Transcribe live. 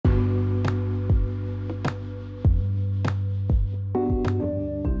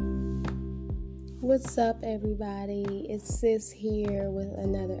What's up, everybody? It's Sis here with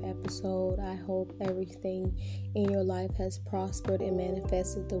another episode. I hope everything in your life has prospered and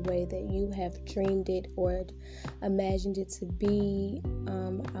manifested the way that you have dreamed it or imagined it to be.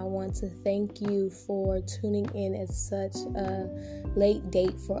 I want to thank you for tuning in at such a late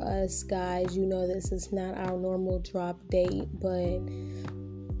date for us, guys. You know this is not our normal drop date, but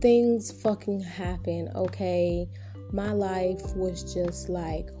things fucking happen, okay? My life was just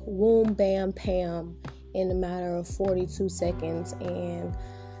like whoom, bam, pam in a matter of 42 seconds, and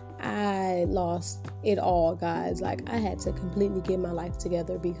I lost it all, guys. Like, I had to completely get my life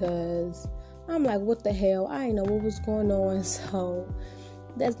together because I'm like, what the hell? I didn't know what was going on. So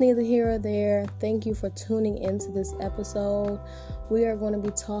that's neither here or there. Thank you for tuning into this episode. We are going to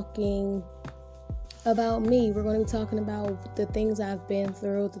be talking about me. We're going to be talking about the things I've been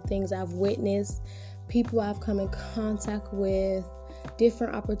through, the things I've witnessed, people I've come in contact with,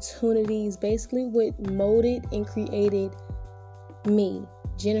 different opportunities, basically what molded and created me,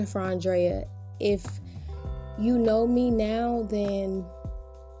 Jennifer Andrea. If you know me now, then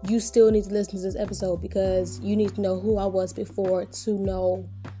you still need to listen to this episode because you need to know who I was before to know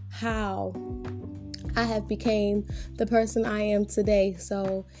how I have became the person I am today.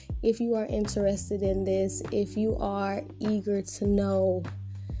 So if you are interested in this, if you are eager to know,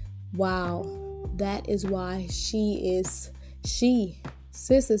 wow, that is why sis is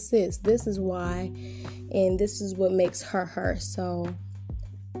sis. This is why, and this is what makes her her. So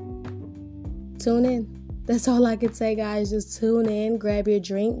tune in. That's all I can say, guys. Just tune in, grab your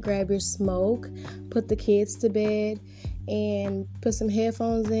drink, grab your smoke, put the kids to bed, and put some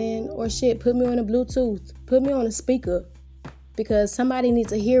headphones in, or shit, put me on a Bluetooth, put me on a speaker, because somebody needs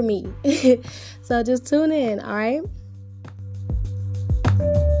to hear me. So just tune in, all right?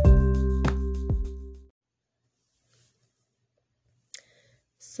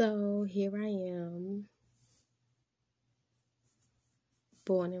 So here I am,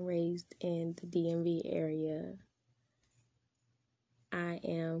 born and raised in the DMV area. I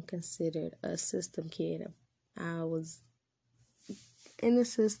am considered a system kid. I was in the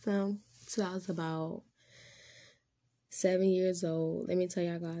system till I was about 7 years old. Let me tell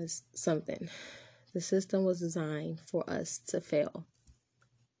y'all guys something. The system was designed for us to fail.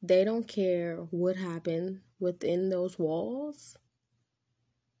 They don't care what happened within those walls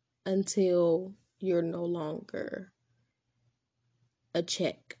until you're no longer a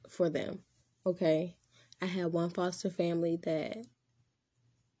check for them, okay? I had one foster family that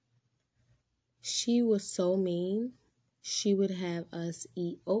she was so mean. She would have us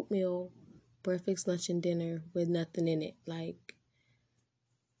eat oatmeal, breakfast, lunch, and dinner with nothing in it. Like,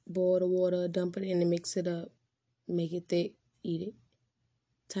 boil the water, dump it in and mix it up, make it thick, eat it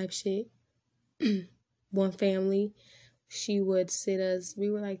type shit. One family, she would sit us, we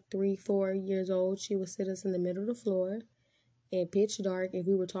were like 3-4 years old, she would sit us in the middle of the floor in pitch dark if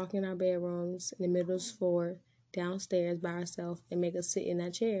we were talking in our bedrooms, in the middle of the floor, downstairs by ourselves, and make us sit in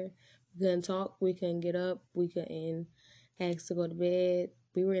that chair. We couldn't talk, we couldn't get up, we couldn't ask to go to bed.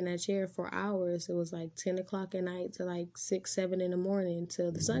 We were in that chair for hours. It was like 10 o'clock at night to like 6, 7 in the morning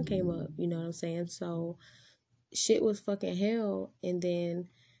till the sun came up, you know what I'm saying? So shit was fucking hell. And then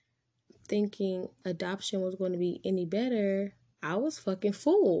thinking adoption was going to be any better, I was fucking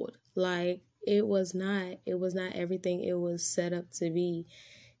fooled. Like, it was not everything it was set up to be.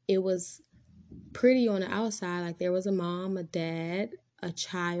 It was pretty on the outside. Like, there was a mom, a dad, a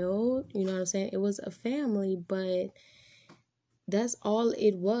child, you know what I'm saying? It was a family, but that's all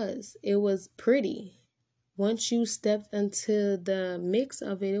it was. It was pretty. Once you stepped into the mix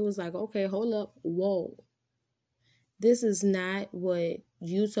of it, it was like, okay, hold up, whoa. This is not what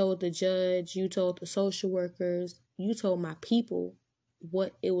you told the judge, you told the social workers, you told my people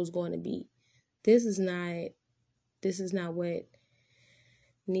what it was going to be. This is not what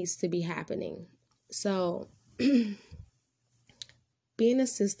needs to be happening. So being a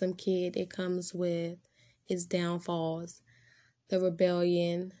system kid, it comes with its downfalls, the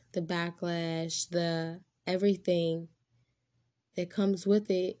rebellion, the backlash, the everything that comes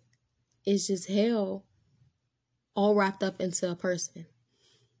with it is just hell, all wrapped up into a person.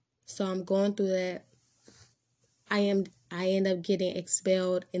 So I'm going through that. I end up getting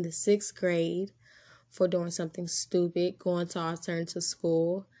expelled in the 6th grade for doing something stupid, going to alternative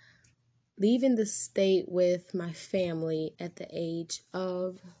school, leaving the state with my family at the age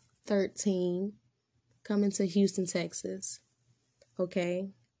of 13, coming to Houston, Texas.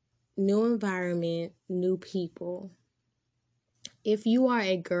 Okay? New environment, new people. If you are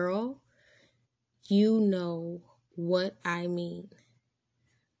a girl, you know what I mean.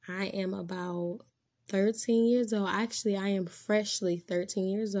 I am about 13 years old. Actually, I am freshly 13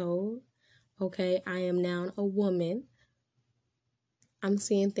 years old. Okay, I am now a woman. I'm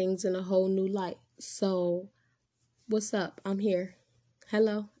seeing things in a whole new light. So, what's up? I'm here.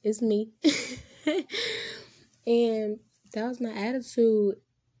 Hello, it's me. And that was my attitude.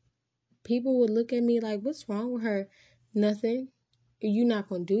 People would look at me like, what's wrong with her? Nothing. You not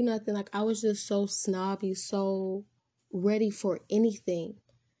gonna do nothing. Like, I was just so snobby, so ready for anything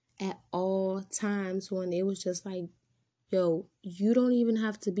at all times, when it was just like, yo, you don't even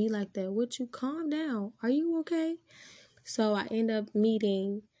have to be like that. Would you calm down? Are you okay? So I end up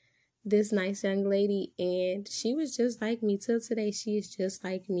meeting this nice young lady, and she was just like me. Till today, she is just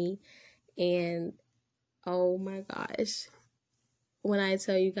like me. And oh my gosh, when I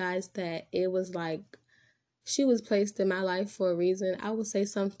tell you guys that it was like she was placed in my life for a reason, I would say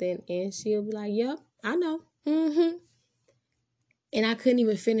something and she'll be like, yep, I know. And I couldn't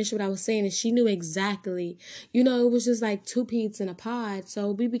even finish what I was saying, and she knew exactly. It was just like two peas in a pod.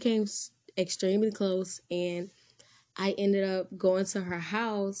 So we became extremely close, and I ended up going to her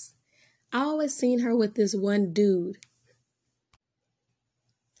house. I always seen her with this one dude.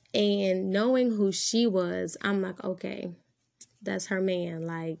 And knowing who she was, I'm like, okay, that's her man.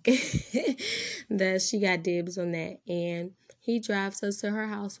 Like, that she got dibs on that. And he drives us to her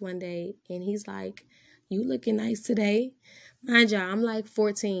house one day, and he's like, you looking nice today. Mind y'all, I'm like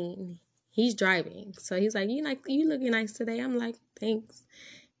 14. He's driving. So he's like, you looking nice today. I'm like, thanks.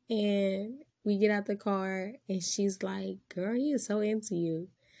 And we get out the car, and she's like, girl, he is so into you.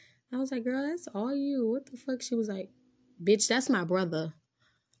 I was like, girl, that's all you. What the fuck? She was like, bitch, that's my brother.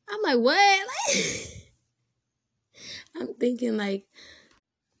 I'm like, what? I'm thinking like,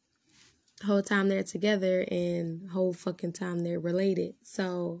 whole time they're together and whole fucking time they're related.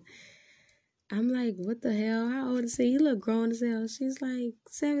 So I'm like, what the hell? How old is he? He look grown as hell. She's like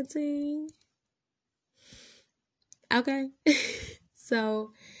 17. Okay.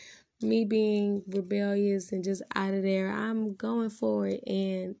 So me being rebellious and just out of there, I'm going for it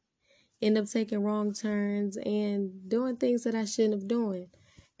and end up taking wrong turns and doing things that I shouldn't have done.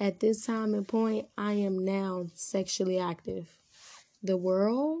 At this time and point, I am now sexually active. The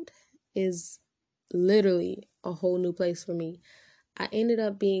world is literally a whole new place for me. I ended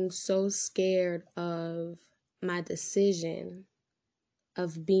up being so scared of my decision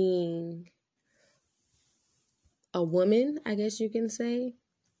of being a woman, I guess you can say.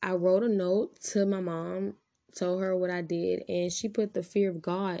 I wrote a note to my mom, told her what I did, and she put the fear of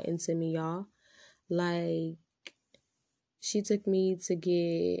God into me, y'all. Like, she took me to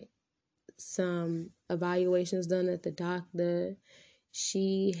get some evaluations done at the doctor.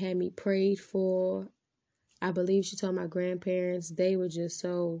 She had me prayed for. I believe she told my grandparents. They were just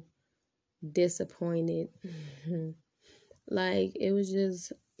so disappointed. Like, it was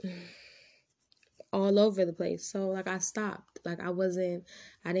just all over the place. So, like, I stopped. Like, I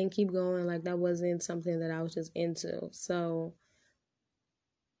didn't keep going. Like, that wasn't something that I was just into. So,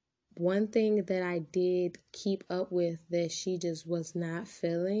 one thing that I did keep up with that she just was not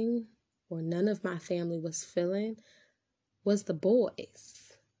feeling, or none of my family was feeling, was the boys.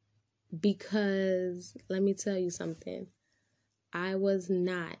 Because, let me tell you something. I was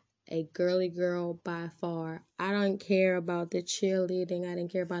not a girly girl by far. I don't care about the cheerleading. I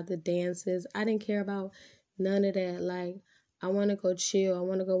didn't care about the dances. I didn't care about none of that. Like, I want to go chill. I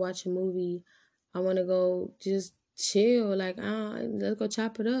want to go watch a movie. I want to go just chill. Like, let's go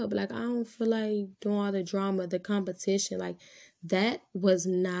chop it up. Like, I don't feel like doing all the drama, the competition. Like, that was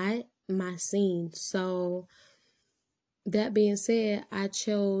not my scene. So, that being said, I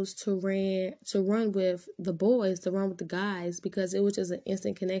chose to run with the boys, to run with the guys, because it was just an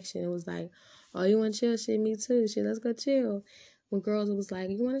instant connection. It was like, oh, you want to chill? Shit, me too. Shit, let's go chill. When girls, it was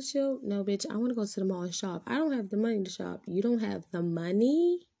like, you want to chill? No, bitch, I want to go to the mall and shop. I don't have the money to shop. You don't have the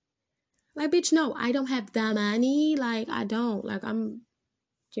money? Like, bitch, no, I don't have the money. Like, I don't. Like,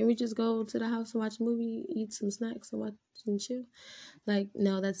 can we just go to the house and watch a movie, eat some snacks and watch and chill? Like,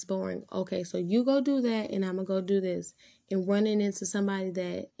 no, that's boring. Okay, so you go do that and I'm going to go do this. And running into somebody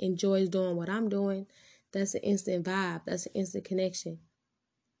that enjoys doing what I'm doing, that's an instant vibe. That's an instant connection.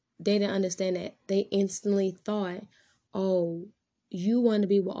 They didn't understand that. They instantly thought, oh, you want to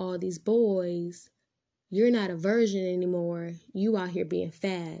be with all these boys. You're not a virgin anymore. You out here being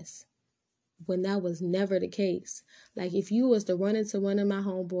fast. When that was never the case. Like, if you was to run into one of my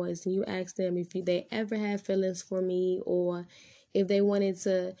homeboys and you asked them if they ever had feelings for me, or if they wanted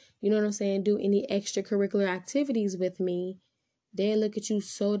to, you know what I'm saying, do any extracurricular activities with me, they look at you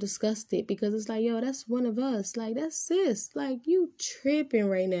so disgusted, because it's like, yo, that's one of us. Like, that's sis. Like, you tripping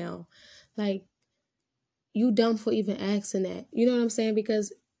right now. Like, you dumb for even asking that. You know what I'm saying?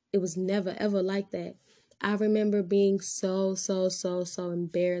 Because it was never, ever like that. I remember being so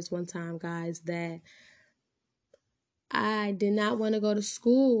embarrassed one time, guys, that I did not want to go to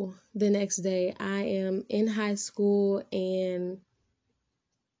school the next day. I am in high school and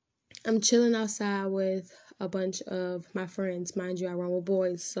I'm chilling outside with a bunch of my friends. Mind you, I run with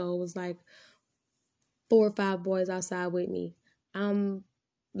boys, so it was like 4 or 5 boys outside with me. I'm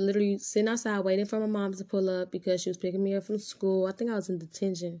literally sitting outside waiting for my mom to pull up because she was picking me up from school. I think I was in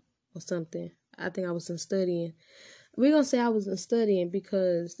detention or something. I think I was in studying. We're going to say I was in studying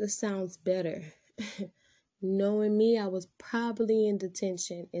because this sounds better. Knowing me, I was probably in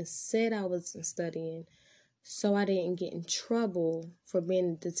detention and said I was in studying so I didn't get in trouble for being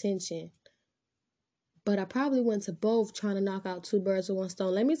in detention. But I probably went to both trying to knock out 2 birds with 1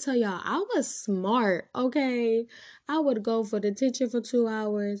 stone. Let me tell y'all, I was smart, okay? I would go for detention for 2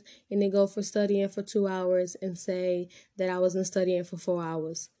 hours and then go for studying for 2 hours and say that I wasn't studying for 4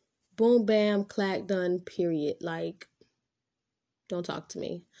 hours. Boom, bam, clack, done, period. Like, don't talk to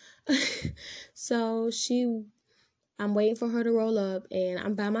me. So I'm waiting for her to roll up and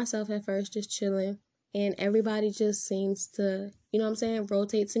I'm by myself at first, just chilling. And everybody just seems to, you know what I'm saying,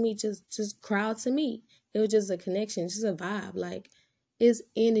 rotate to me, just crowd to me. It was just a connection, just a vibe. Like, it's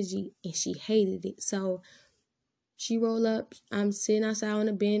energy, and she hated it. So she rolled up. I'm sitting outside on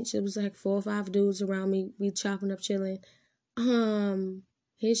the bench. It was like 4 or 5 dudes around me. We chopping up, chilling.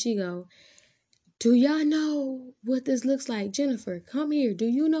 Here she go. Do y'all know what this looks like? Jennifer, come here. Do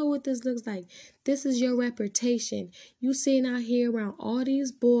you know what this looks like? This is your reputation. You sitting out here around all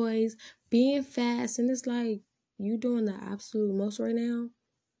these boys, being fast, and it's like, you doing the absolute most right now?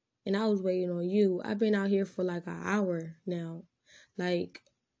 And I was waiting on you. I've been out here for like an hour now. Like,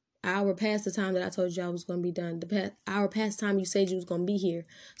 an hour past the time that I told you I was going to be done. The hour past time you said you was going to be here.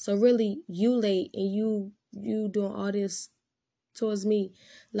 So really, you late and you doing all this towards me.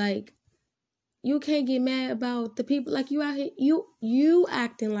 Like, you can't get mad about the people. Like, you out here, you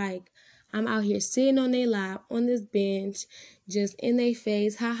acting like I'm out here sitting on their lap, on this bench, just in their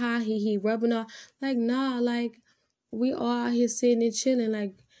face, ha ha, he, rubbing off. Like, nah, like, we all out here sitting and chilling,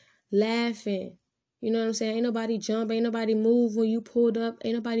 like, laughing. You know what I'm saying? Ain't nobody jump, ain't nobody move when you pulled up,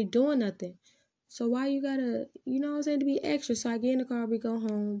 ain't nobody doing nothing. So why you gotta, you know what I'm saying, to be extra? So I get in the car, we go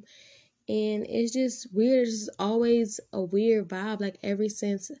home, and it's just weird. It's just always a weird vibe. Like, ever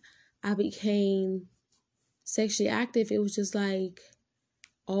since I became sexually active, it was just like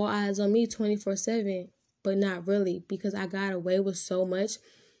all eyes on me 24/7, but not really, because I got away with so much.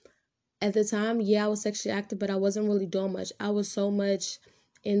 At the time, yeah, I was sexually active, but I wasn't really doing much. I was so much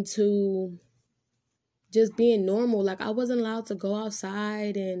into just being normal. Like, I wasn't allowed to go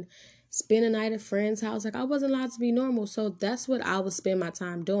outside and spend a night at a friend's house. Like, I wasn't allowed to be normal. So that's what I would spend my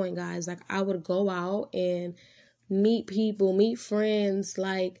time doing, guys. Like, I would go out and meet people, meet friends,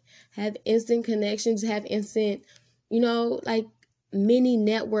 like, have instant connections, have instant, like, mini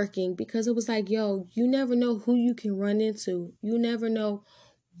networking, because it was like, yo, you never know who you can run into. You never know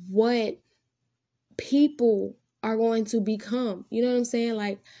what people are going to become. You know what I'm saying?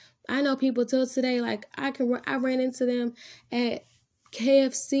 Like, I know people till today, like, I ran into them at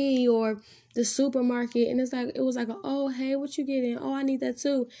KFC or the supermarket, and it was like, oh, hey, what you getting? Oh, I need that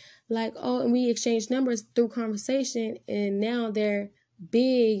too. Like, oh, and we exchanged numbers through conversation, and now they're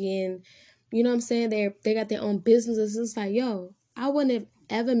big, and you know what I'm saying? They got their own businesses. It's like, yo, I wouldn't have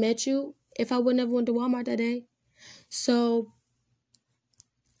ever met you if I would never went to Walmart that day. So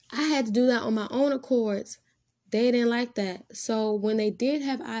I had to do that on my own accords. They didn't like that. So when they did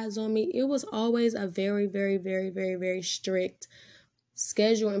have eyes on me, it was always a very, very, very, very, very strict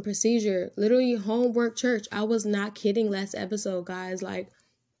schedule and procedure. Literally homework church. I was not kidding last episode, guys. Like,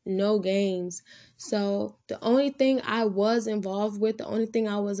 no games. So the only thing I was involved with, the only thing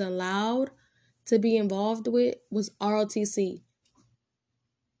I was allowed to be involved with was ROTC.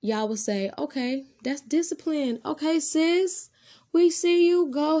 Y'all would say, okay, that's discipline. Okay, sis, we see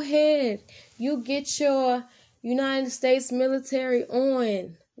you. Go ahead. You get your United States military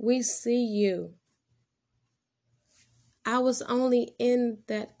on. We see you. I was only in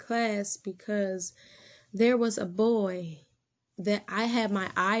that class because there was a boy that I had my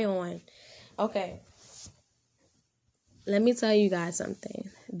eye on. Okay. Let me tell you guys something.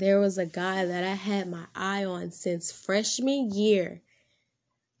 There was a guy that I had my eye on since freshman year.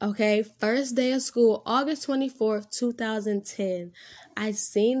 Okay, first day of school, August 24th, 2010. I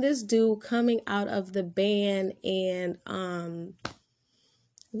seen this dude coming out of the band and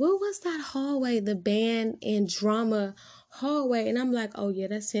what was that hallway? The band and drama hallway. And I'm like, oh yeah,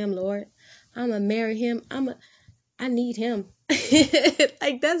 that's him, Lord. I'ma marry him. I need him.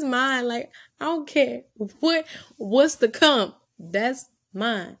 Like, that's mine. Like, I don't care what's to come. That's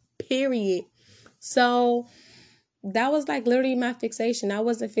mine. Period. So that was like literally my fixation. I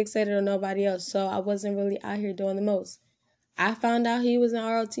wasn't fixated on nobody else, so I wasn't really out here doing the most. I found out he was in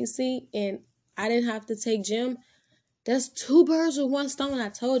ROTC and I didn't have to take gym. That's two birds with one stone. I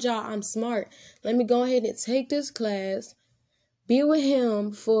told y'all I'm smart. Let me go ahead and take this class, be with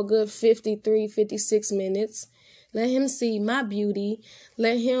him for a good 53, 56 minutes. Let him see my beauty.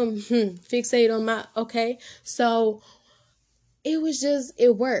 Let him fixate on my, okay? So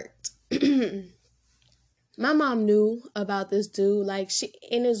it worked. My mom knew about this dude. Like,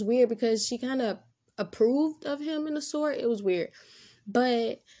 and it's weird because she kind of approved of him in a sort. It was weird.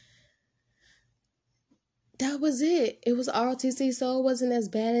 But that was it. It was ROTC, so it wasn't as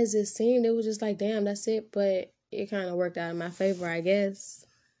bad as it seemed. It was just like, damn, that's it. But it kind of worked out in my favor, I guess.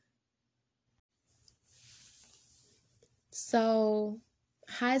 So,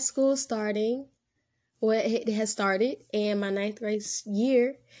 high school starting. Well, it has started, and my ninth grade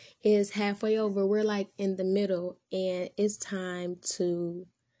year is halfway over. We're like in the middle, and it's time to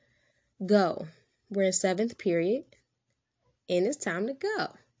go. We're in seventh period, and it's time to go.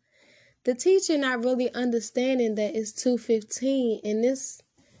 The teacher not really understanding that it's 2:15 and this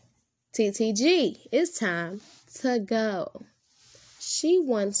TTG, it's time to go. She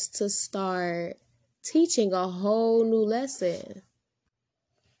wants to start teaching a whole new lesson.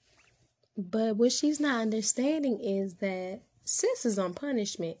 But what she's not understanding is that sis is on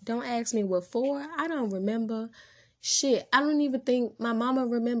punishment. Don't ask me what for. I don't remember shit. I don't even think my mama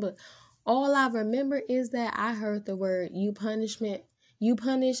remembered. All I remember is that I heard the word you punishment. You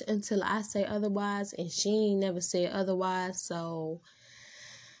punish until I say otherwise, and she ain't never said otherwise, so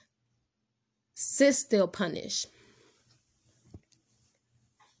sis still punish.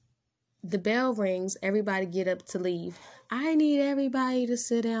 The bell rings, everybody get up to leave. I need everybody to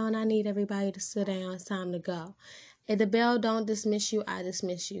sit down. I need everybody to sit down. It's time to go. If the bell don't dismiss you, I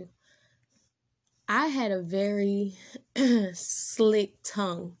dismiss you. I had a very slick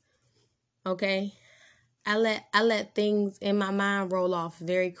tongue. Okay? I let things in my mind roll off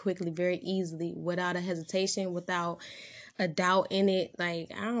very quickly, very easily, without a hesitation, without a doubt in it.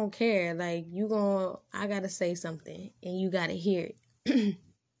 Like, I don't care. Like, I gotta say something and you gotta hear it.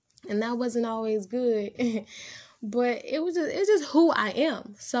 And that wasn't always good. But it's just who I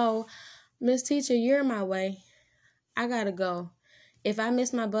am. So, Miss Teacher, you're in my way. I gotta go. If I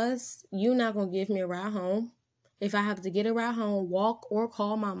miss my bus, you're not gonna give me a ride home. If I have to get a ride home, walk or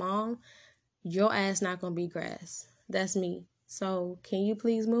call my mom, your ass not gonna be grass. That's me. So can you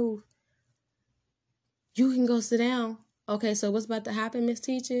please move? You can go sit down. Okay, so what's about to happen, Miss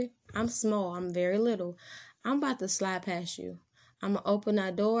Teacher? I'm small. I'm very little. I'm about to slide past you. I'm going to open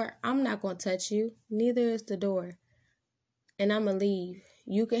that door. I'm not going to touch you. Neither is the door. And I'm going to leave.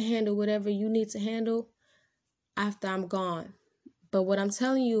 You can handle whatever you need to handle after I'm gone. But what I'm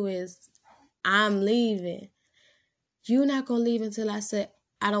telling you is I'm leaving. You're not going to leave until I say,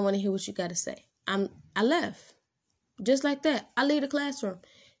 I don't want to hear what you got to say. I left. Just like that. I leave the classroom.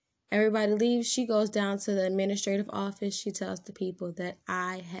 Everybody leaves. She goes down to the administrative office. She tells the people that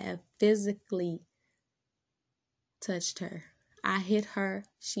I have physically touched her. I hit her.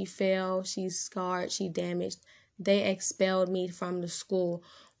 She fell. She's scarred. She damaged. They expelled me from the school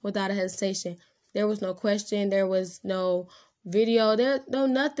without a hesitation. There was no question. There was no video. No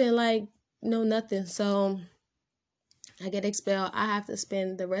nothing. So I get expelled. I have to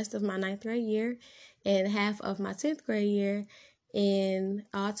spend the rest of my ninth grade year and half of my 10th grade year in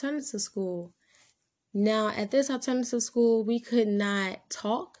alternative school. Now, at this alternative school, we could not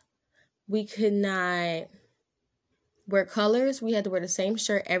talk. We could not wear colors. We had to wear the same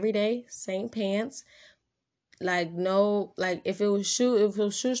shirt every day, same pants. Like, no, like if it was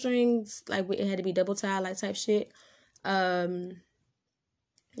shoestrings, like it had to be double tie, like type shit. No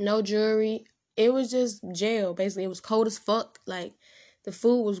jewelry. It was just jail, basically. It was cold as fuck. Like, the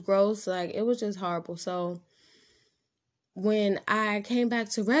food was gross. Like, it was just horrible. So when I came back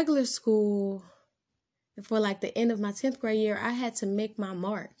to regular school for like the end of my 10th grade year, I had to make my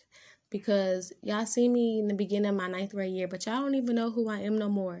mark because y'all see me in the beginning of my 9th grade year, but y'all don't even know who I am no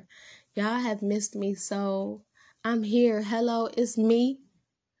more. Y'all have missed me, so I'm here. Hello, it's me.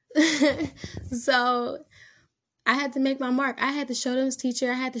 So I had to make my mark. I had to show this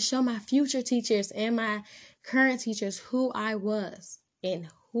teacher. I had to show my future teachers and my current teachers who I was and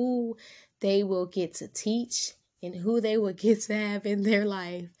who they will get to teach and who they will get to have in their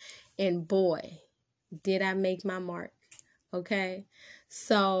life. And boy, did I make my mark. Okay.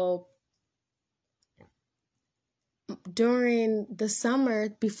 So during the summer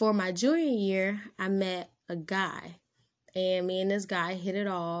before my junior year, I met a guy and me and this guy hit it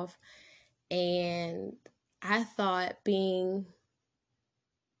off. And I thought being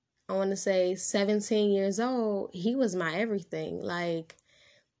I want to say 17 years old, he was my everything. Like,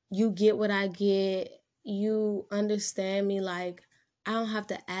 you get what I get. You understand me. Like, I don't have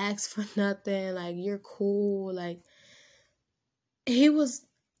to ask for nothing. Like, you're cool. Like, he was,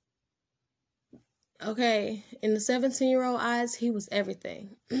 okay, in the 17-year-old eyes, he was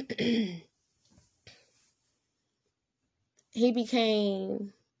everything. He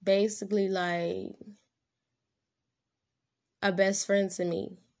became basically like a best friend to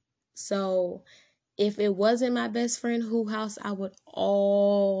me. So if it wasn't my best friend, who house I would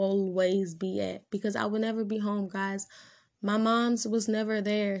always be at, because I would never be home, guys. My mom's was never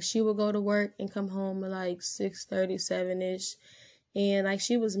there. She would go to work and come home at like 6:37ish. And like,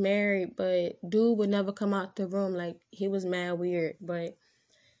 she was married, but dude would never come out the room. Like, he was mad weird, but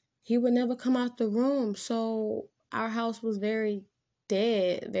he would never come out the room. So our house was very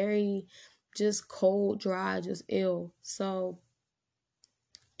dead, very just cold, dry, just ill. So,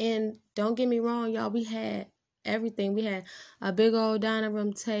 and don't get me wrong, y'all, we had everything. We had a big old dining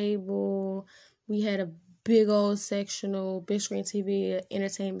room table. We had a big old sectional, big screen TV,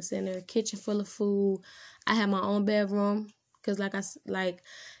 entertainment center, kitchen full of food. I had my own bedroom because, like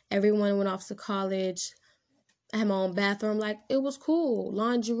everyone went off to college. I had my own bathroom. Like, it was cool.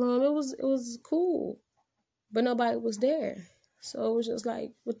 Laundry room. It was cool, but nobody was there. So it was just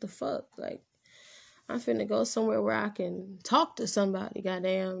like, what the fuck? Like, I'm finna go somewhere where I can talk to somebody,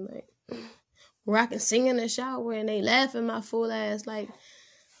 goddamn, like, where I can sing in the shower and they laughing my fool ass. Like,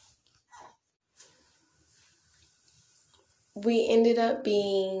 we ended up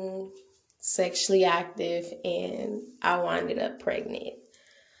being sexually active and I wound up pregnant.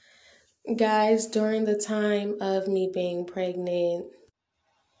 Guys, during the time of me being pregnant,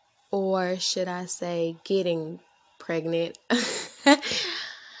 or should I say getting pregnant,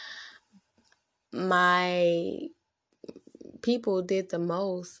 my people did the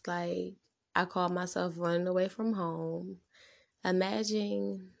most. Like, I called myself running away from home.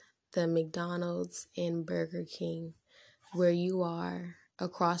 Imagine the McDonald's and Burger King where you are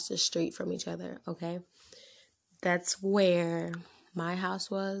across the street from each other, okay? That's where my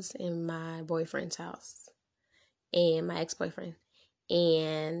house was and my boyfriend's house and my ex-boyfriend.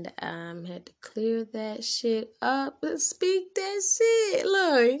 And had to clear that shit up and speak that shit.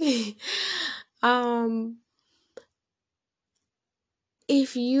 Look.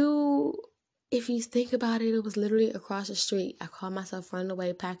 If you think about it, it was literally across the street. I called myself running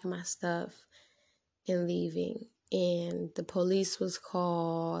away, packing my stuff, and leaving. And the police was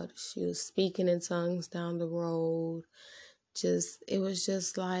called. She was speaking in tongues down the road. It was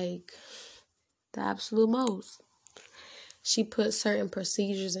just like the absolute most. She put certain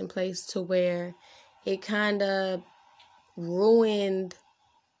procedures in place to where it kind of ruined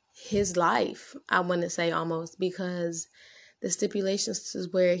his life, I want to say, almost, because the stipulations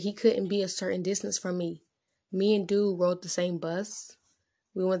is where he couldn't be a certain distance from me. Me and dude rode the same bus.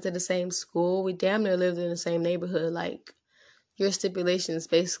 We went to the same school. We damn near lived in the same neighborhood. Like, your stipulation is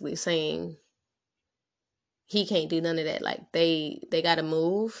basically saying he can't do none of that. Like, they gotta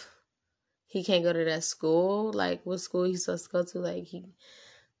move. He can't go to that school. Like, what school he's supposed to go to?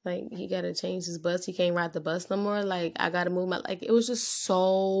 He gotta change his bus. He can't ride the bus no more. Like, I gotta move like, it was just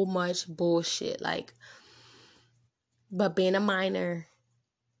so much bullshit. Like, but being a minor,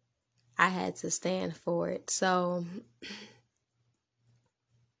 I had to stand for it. So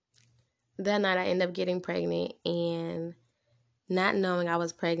that night I ended up getting pregnant, and not knowing I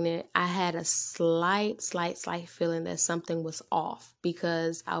was pregnant, I had a slight feeling that something was off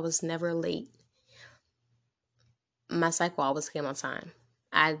because I was never late. My cycle always came on time.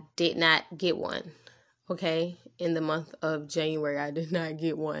 I did not get one. Okay? In the month of January, I did not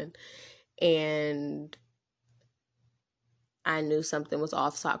get one. And I knew something was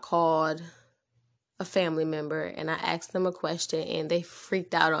off, so I called a family member and I asked them a question, and they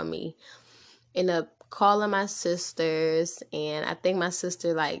freaked out on me. Ended up calling my sisters, and I think my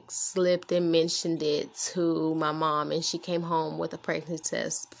sister like slipped and mentioned it to my mom, and she came home with a pregnancy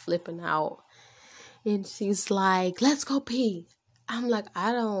test, flipping out. And she's like, "Let's go pee." I'm like,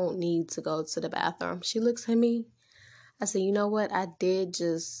 "I don't need to go to the bathroom." She looks at me. I said, "You know what? I did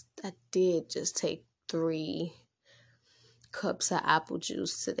just take 3 cups of apple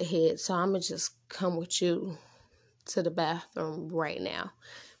juice to the head, so I'm gonna just come with you to the bathroom right now."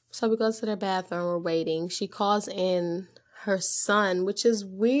 So we go to the bathroom, we're waiting. She calls in her son, which is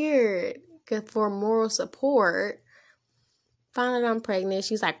weird, for moral support. Find out I'm pregnant.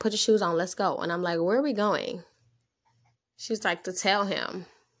 She's like, "Put your shoes on, let's go." And I'm like, "Where are we going?" She's like, "To tell him."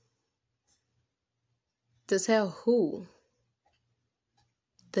 To tell who?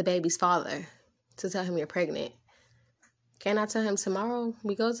 The baby's father. To tell him you're pregnant. Can I tell him tomorrow?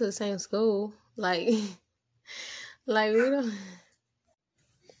 We go to the same school. Like, like we don't.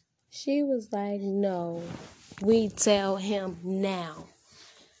 She was like, no, we tell him now.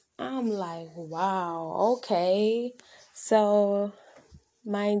 I'm like, wow, okay. So,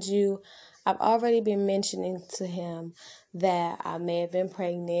 mind you, I've already been mentioning to him that I may have been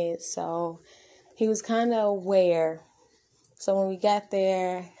pregnant. So, he was kind of aware. So, when we got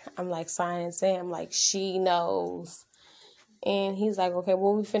there, I'm like signing Sam, like, she knows. And he's like, okay,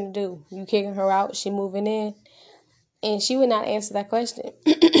 what we finna do? You kicking her out? She moving in? And she would not answer that question.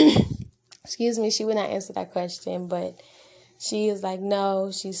 Excuse me, she would not answer that question, but she is like,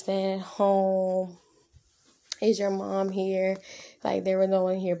 no, she's staying at home. Is your mom here? Like, there was no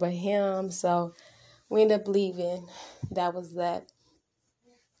one here but him. So we ended up leaving. That was that.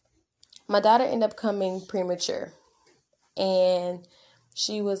 My daughter ended up coming premature. And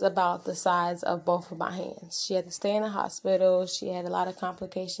she was about the size of both of my hands. She had to stay in the hospital. She had a lot of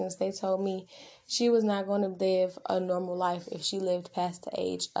complications. They told me she was not going to live a normal life if she lived past the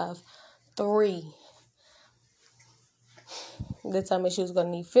age of 3. They told me she was going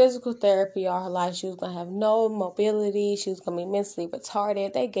to need physical therapy all her life. She was going to have no mobility. She was going to be mentally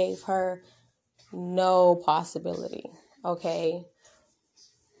retarded. They gave her no possibility, okay?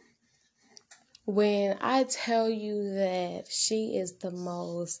 When I tell you that she is the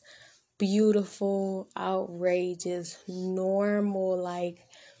most beautiful, outrageous, normal, like,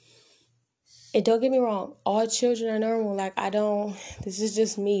 and don't get me wrong, all children are normal. Like, this is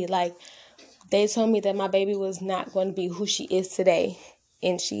just me. Like, they told me that my baby was not going to be who she is today.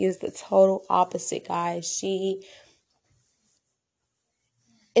 And she is the total opposite, guys. She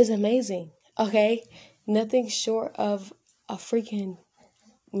is amazing, okay? Nothing short of a freaking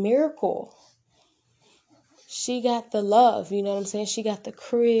miracle. She got the love, you know what I'm saying? She got the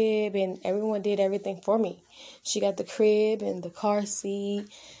crib, and everyone did everything for me. She got the crib and the car seat.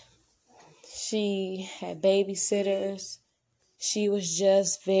 She had babysitters. She was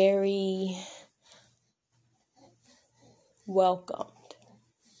just very welcomed.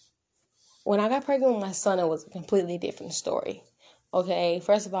 When I got pregnant with my son, it was a completely different story. Okay,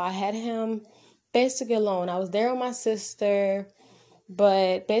 first of all, I had him basically alone. I was there with my sister,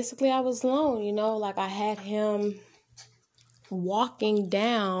 but basically I was alone, you know? Like, I had him walking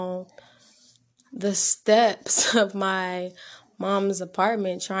down the steps of my mom's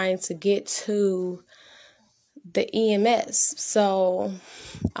apartment trying to get to the EMS. So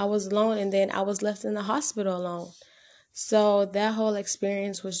I was alone, and then I was left in the hospital alone. So that whole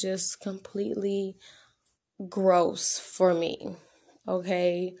experience was just completely gross for me.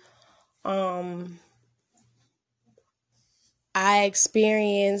 Okay. I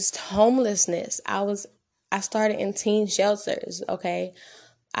experienced homelessness. I started in teen shelters, okay?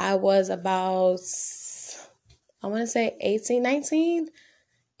 I was about, I want to say 18, 19.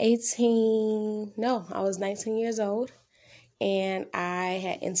 18, no, I was 19 years old, and I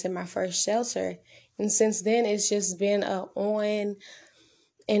had entered my first shelter. And since then, it's just been a on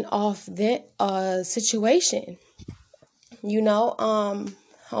and off situation. You know,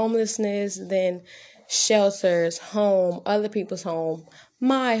 homelessness, then shelters, home, other people's home,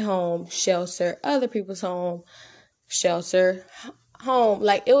 my home, shelter, other people's home, shelter, home.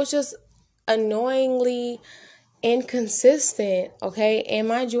 Like, it was just annoyingly inconsistent, okay? And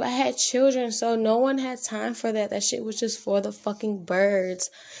mind you, I had children, so no one had time for that. That shit was just for the fucking birds.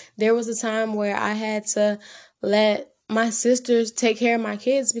 There was a time where I had to let my sisters take care of my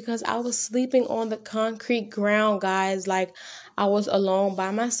kids because I was sleeping on the concrete ground, guys. Like, I was alone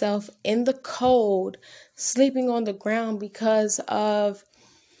by myself in the cold, sleeping on the ground because of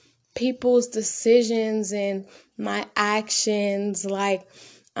people's decisions and my actions. Like,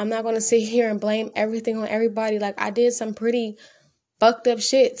 I'm not going to sit here and blame everything on everybody. Like, I did some pretty fucked up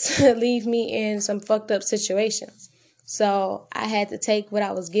shit to leave me in some fucked up situations. So I had to take what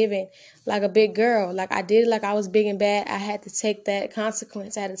I was given like a big girl. Like, I did it like I was big and bad. I had to take that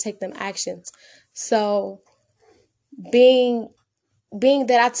consequence. I had to take them actions. So being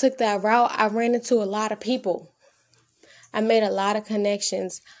that I took that route, I ran into a lot of people. I made a lot of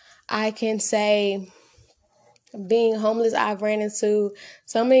connections. I can say, being homeless, I've ran into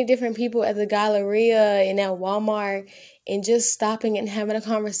so many different people at the Galleria and at Walmart, and just stopping and having a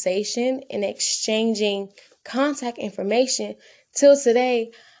conversation and exchanging contact information. Till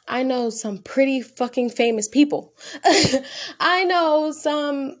today, I know some pretty fucking famous people. I know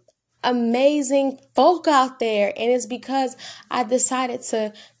some amazing folk out there, and it's because I decided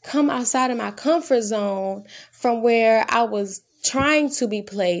to come outside of my comfort zone from where I was trying to be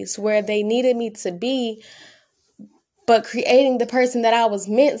placed, where they needed me to be, but creating the person that I was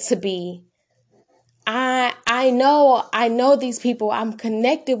meant to be I know these people. I'm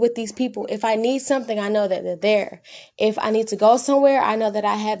connected with these people. If I need something, I know that they're there. If I need to go somewhere, I know that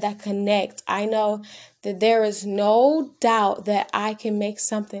I have that connect. I know that there is no doubt that I can make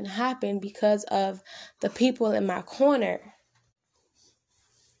something happen because of the people in my corner.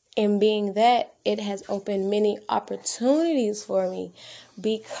 And being that, it has opened many opportunities for me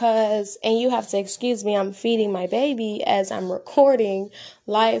because, and you have to excuse me, I'm feeding my baby as I'm recording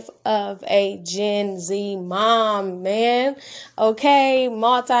Life of a Gen Z Mom, man. Okay,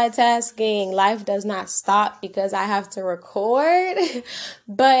 multitasking. Life does not stop because I have to record.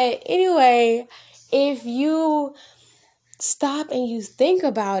 But anyway, if you stop and you think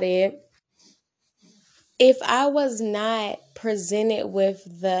about it, if I was not presented with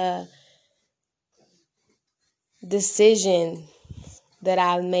the decision that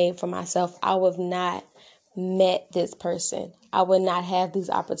I made for myself, I would have not met this person. I would not have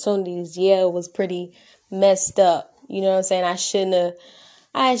these opportunities. Yeah, it was pretty messed up. You know what I'm saying? I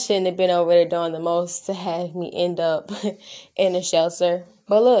shouldn't have been over there doing the most to have me end up in a shelter.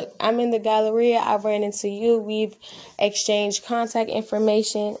 But look, I'm in the Galleria. I ran into you. We've exchanged contact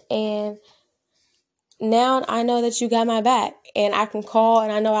information, and now I know that you got my back, and I can call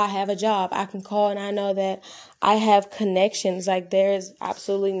and I know I have a job. I can call and I know that I have connections. Like, there's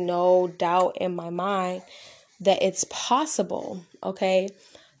absolutely no doubt in my mind that it's possible. Okay.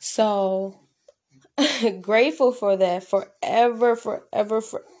 So grateful for that. Forever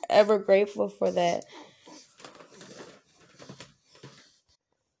grateful for that.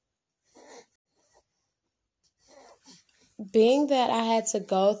 Being that I had to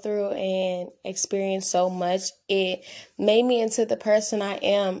go through and experience so much, it made me into the person I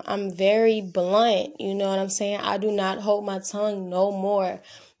am. I'm very blunt, you know what I'm saying? I do not hold my tongue no more,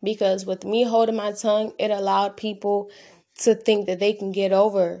 because with me holding my tongue, it allowed people to think that they can get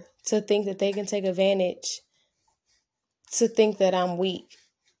over, to think that they can take advantage, to think that I'm weak.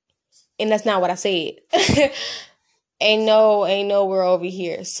 And that's not what I said. Ain't no we're over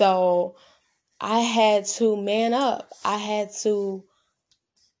here. So I had to man up. I had to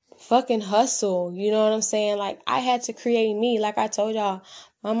fucking hustle. You know what I'm saying? Like, I had to create me. Like I told y'all,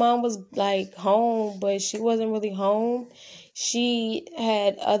 my mom was like home, but she wasn't really home. She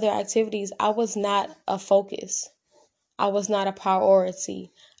had other activities. I was not a focus. I was not a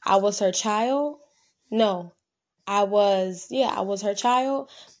priority. I was her child. No, I was her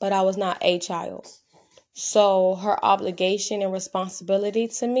child, but I was not a child. So her obligation and responsibility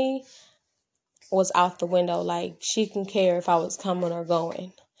to me was out the window. Like, she can care if I was coming or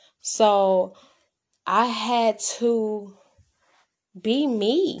going. So I had to be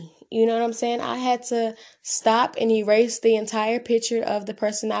me. You know what I'm saying? I had to stop and erase the entire picture of the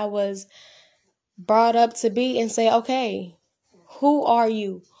person I was brought up to be and say, okay, who are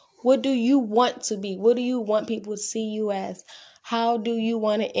you? What do you want to be? What do you want people to see you as? How do you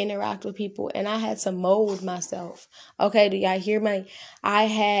want to interact with people? And I had to mold myself. Okay, do y'all hear me? I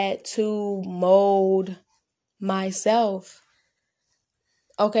had to mold myself.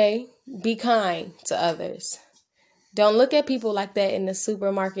 Okay, be kind to others. Don't look at people like that in the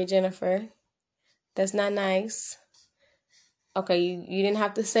supermarket, Jennifer. That's not nice. Okay, you didn't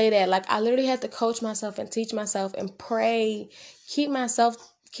have to say that. Like, I literally had to coach myself and teach myself and pray, keep my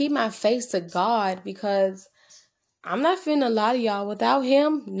face to God, because I'm not finna lie to y'all. Without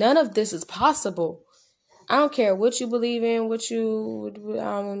him, none of this is possible. I don't care what you believe in, I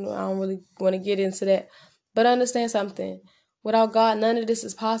don't really want to get into that. But understand something. Without God, none of this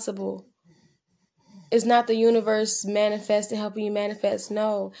is possible. It's not the universe manifesting, helping you manifest.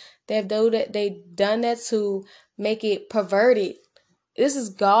 No, they've done that to make it perverted. This is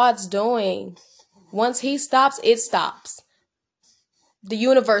God's doing. Once he stops, it stops. The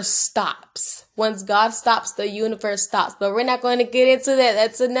universe stops. Once God stops, the universe stops. But we're not going to get into that.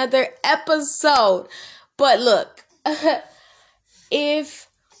 That's another episode. But look, if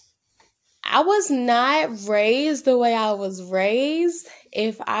I was not raised the way I was raised,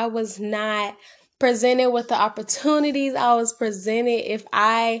 if I was not presented with the opportunities I was presented, if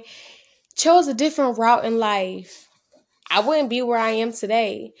I chose a different route in life, I wouldn't be where I am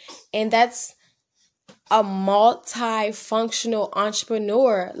today. And that's a multifunctional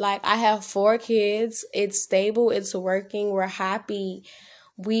entrepreneur. Like, I have 4 kids. It's stable. It's working. We're happy.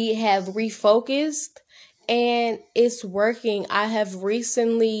 We have refocused and it's working. I have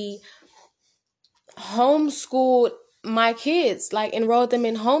recently homeschooled my kids, like enrolled them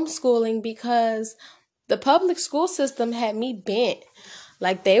in homeschooling, because the public school system had me bent.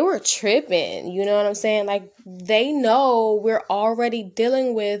 Like, they were tripping, you know what I'm saying? Like, they know we're already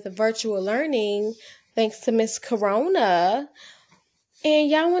dealing with virtual learning thanks to Miss Corona. And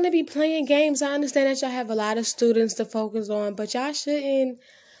y'all want to be playing games. I understand that y'all have a lot of students to focus on, but y'all shouldn't,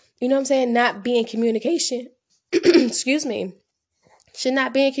 you know what I'm saying, not be in communication. Excuse me. Should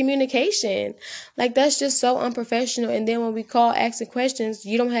not be in communication. Like, that's just so unprofessional. And then when we call asking questions,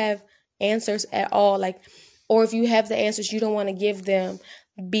 you don't have answers at all. Like, or if you have the answers, you don't want to give them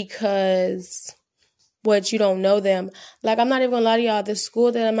because what, you don't know them. Like, I'm not even gonna lie to y'all, the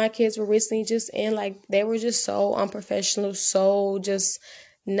school that my kids were recently just in, like, they were just so unprofessional, so just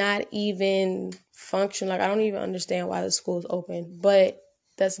not even functional. Like, I don't even understand why the school's open, but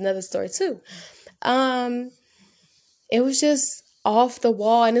that's another story too. It was just off the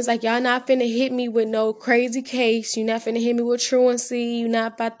wall, and it's like, y'all not finna hit me with no crazy case. You not finna hit me with truancy. You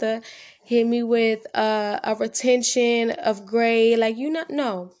not about to hit me with a retention of grade. Like, you not,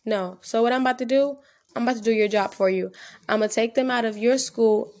 no. So what I'm about to do, I'm about to do your job for you. I'm gonna take them out of your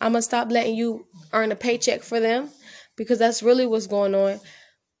school. I'm gonna stop letting you earn a paycheck for them, because that's really what's going on.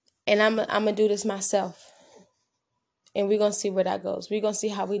 And I'm gonna do this myself. And we're gonna see where that goes. We're gonna see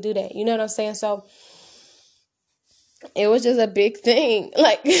how we do that. You know what I'm saying? So it was just a big thing.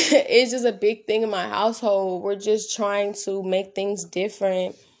 Like, it's just a big thing in my household. We're just trying to make things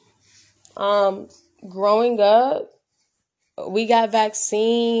different. Growing up, we got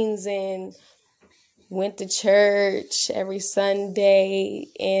vaccines and went to church every Sunday,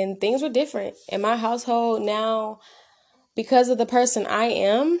 and things were different in my household now. Because of the person I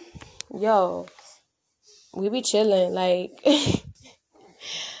am, yo, we be chilling. Like,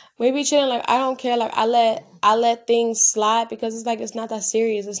 we be chilling. Like, I don't care. Like, I let things slide, because it's like, it's not that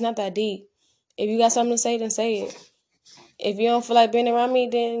serious. It's not that deep. If you got something to say, then say it. If you don't feel like being around me,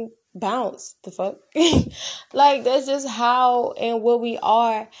 then bounce. The fuck? Like, that's just how and what we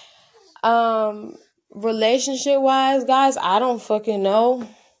are. Relationship wise, guys, I don't fucking know.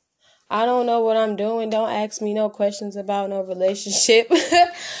 I don't know what I'm doing. Don't ask me no questions about no relationship.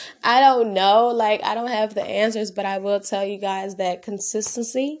 I don't know. Like, I don't have the answers, but I will tell you guys that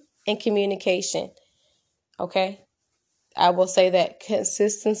consistency and communication. Okay? I will say that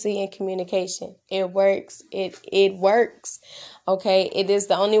consistency and communication. It works. It works. Okay? It is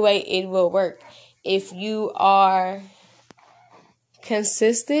the only way it will work. If you are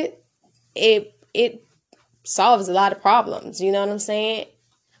consistent, it solves a lot of problems. You know what I'm saying?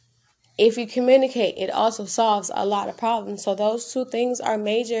 If you communicate, it also solves a lot of problems. So those two things are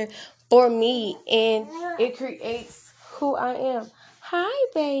major for me, and it creates who I am. Hi,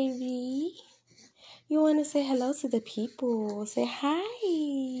 baby. You want to say hello to the people? Say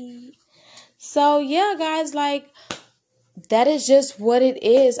hi. So, yeah, guys, like, that is just what it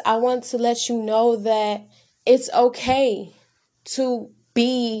is. I want to let you know that it's okay to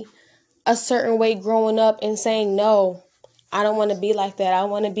be a certain way growing up and saying, no, I don't want to be like that. I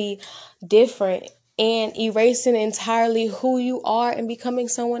want to be different, and erasing entirely who you are and becoming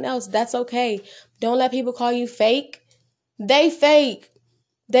someone else. That's okay. Don't let people call you fake. They fake.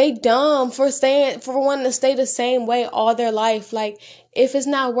 They dumb for wanting to stay the same way all their life. Like, if it's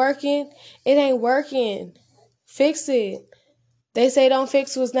not working, it ain't working. Fix it. They say don't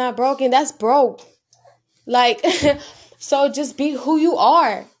fix what's not broken. That's broke. Like, so just be who you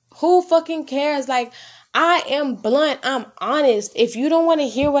are. Who fucking cares? Like, I am blunt. I'm honest. If you don't want to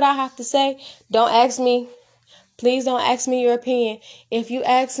hear what I have to say, don't ask me. Please don't ask me your opinion. If you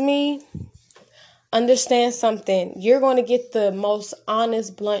ask me, understand something. You're going to get the most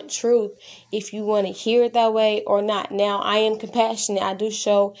honest, blunt truth if you want to hear it that way or not. Now, I am compassionate. I do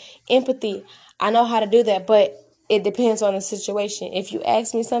show empathy. I know how to do that, but it depends on the situation. If you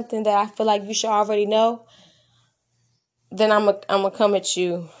ask me something that I feel like you should already know, then I'm gonna come at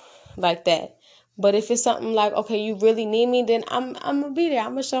you like that. But if it's something like, okay, you really need me, then I'm gonna be there. I'm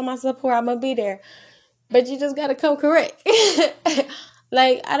gonna show my support. I'm gonna be there. But you just gotta come correct.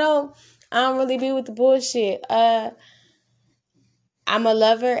 Like, I don't really be with the bullshit. I'm a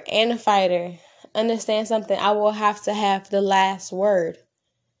lover and a fighter. Understand something? I will have to have the last word.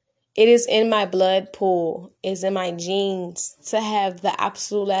 It is in my blood pool. It's in my genes to have the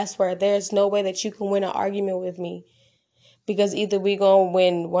absolute last word. There's no way that you can win an argument with me, because either we gonna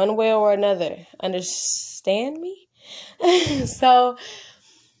win one way or another. Understand me? So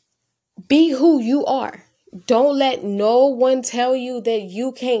be who you are. Don't let no one tell you that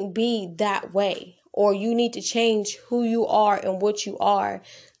you can't be that way, or you need to change who you are and what you are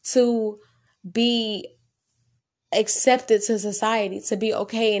to be accepted to society, to be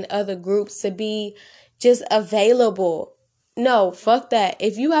okay in other groups, to be just available. No, fuck that.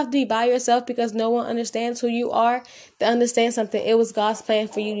 If you have to be by yourself because no one understands who you are, then understand something. It was God's plan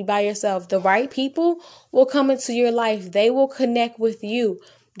for you to be by yourself. The right people will come into your life. They will connect with you.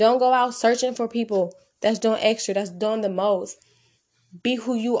 Don't go out searching for people that's doing extra, that's doing the most. be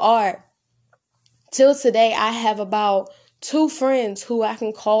who you are. Till today, I have about 2 friends who I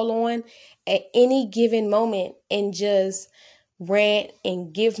can call on at any given moment and just rant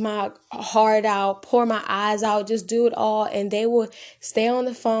and give my heart out, pour my eyes out, just do it all. And they will stay on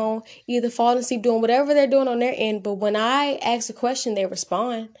the phone, either fall asleep doing whatever they're doing on their end. But when I ask a question, they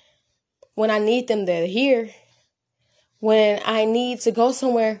respond. When I need them, they're here. When I need to go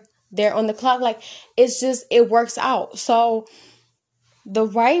somewhere, they're on the clock. Like, it's just, it works out. So the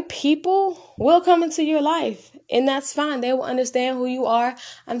right people will come into your life, and that's fine. They will understand who you are.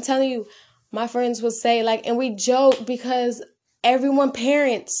 I'm telling you, my friends will say, like, and we joke because everyone,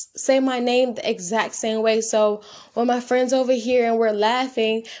 parents, say my name the exact same way. So when my friends over here and we're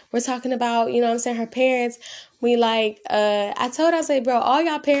laughing, we're talking about, you know what I'm saying, her parents, we like, I told her, I say, bro, all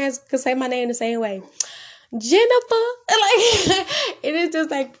y'all parents could say my name the same way. Jennifer, like, it is just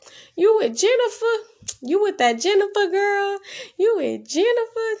like, you with Jennifer, you with that Jennifer girl, you with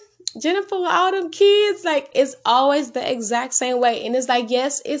Jennifer with all them kids. Like, it's always the exact same way. And it's like,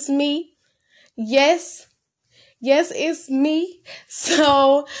 yes, it's me. Yes, it's me.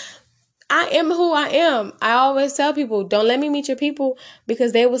 So I am who I am. I always tell people, don't let me meet your people,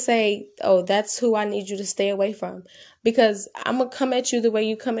 because they will say, oh, that's who I need you to stay away from, because I'm going to come at you the way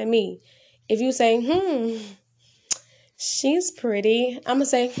you come at me. If you say, she's pretty, I'm going to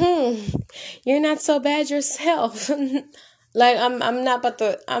say, you're not so bad yourself. Like, I'm not about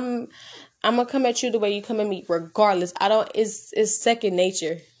to, I'm going to come at you the way you come at me, regardless. It's second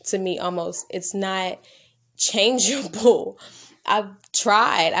nature to me almost. It's not changeable. I've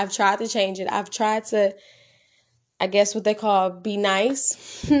tried to change it. I've tried to, I guess what they call, be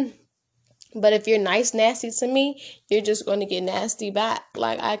nice. But if you're nice, nasty to me, you're just going to get nasty back.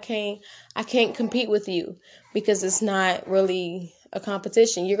 Like, I can't compete with you, because it's not really a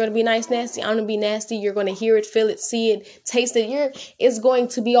competition. You're going to be nice, nasty. I'm going to be nasty. You're going to hear it, feel it, see it, taste it. It's going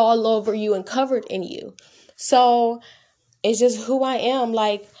to be all over you and covered in you. So it's just who I am.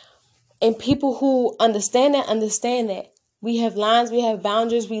 Like, and people who understand that. We have lines, we have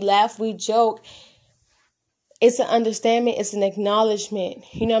boundaries, we laugh, we joke. It's an understanding, it's an acknowledgement.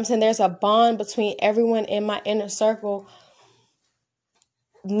 You know what I'm saying? There's a bond between everyone in my inner circle.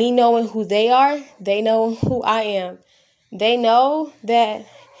 Me knowing who they are, they know who I am. They know that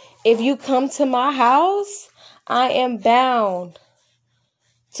if you come to my house, I am bound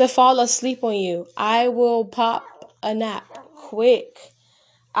to fall asleep on you. I will pop a nap quick.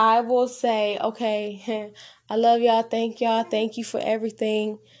 I will say, okay, I love y'all, thank you for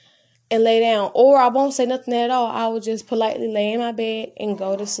everything, and lay down. Or I won't say nothing at all. I will just politely lay in my bed and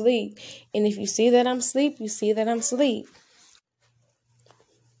go to sleep. And if you see that I'm asleep, you see that I'm asleep.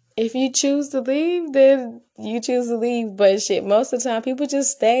 If you choose to leave, then you choose to leave. But shit, most of the time, people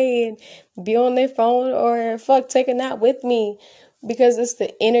just stay and be on their phone or take a nap with me, because it's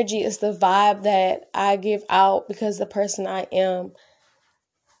the energy, it's the vibe that I give out, because the person I am.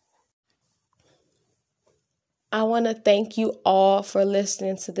 I want to thank you all for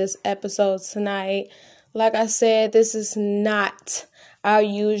listening to this episode tonight. Like I said, this is not our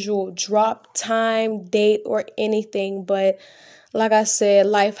usual drop time, date, or anything. But like I said,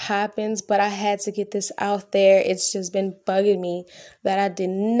 life happens, but I had to get this out there. It's just been bugging me that I did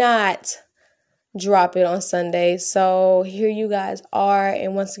not drop it on Sunday. So here you guys are.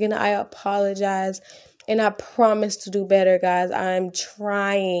 And once again, I apologize. And I promise to do better, guys. I'm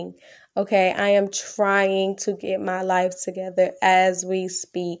trying. Okay, I am trying to get my life together as we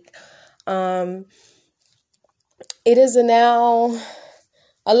speak. It is now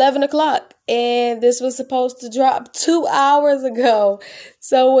 11 o'clock, and this was supposed to drop 2 hours ago.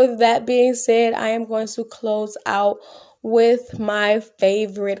 So with that being said, I am going to close out with my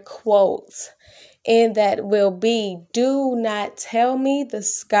favorite quote. And that will be, do not tell me the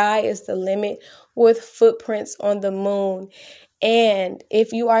sky is the limit with footprints on the moon. And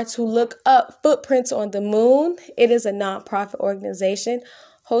if you are to look up Footprints on the Moon, it is a nonprofit organization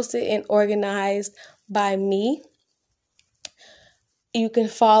hosted and organized by me. You can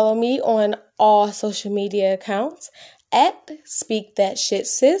follow me on all social media accounts at Speak That Shit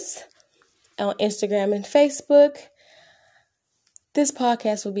Sis on Instagram and Facebook. This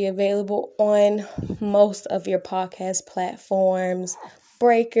podcast will be available on most of your podcast platforms: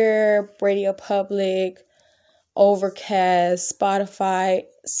 Breaker, Radio Public, Overcast, Spotify,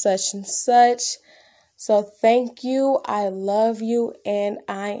 such and such. So thank you. I love you, and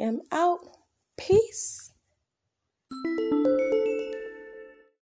I am out. Peace.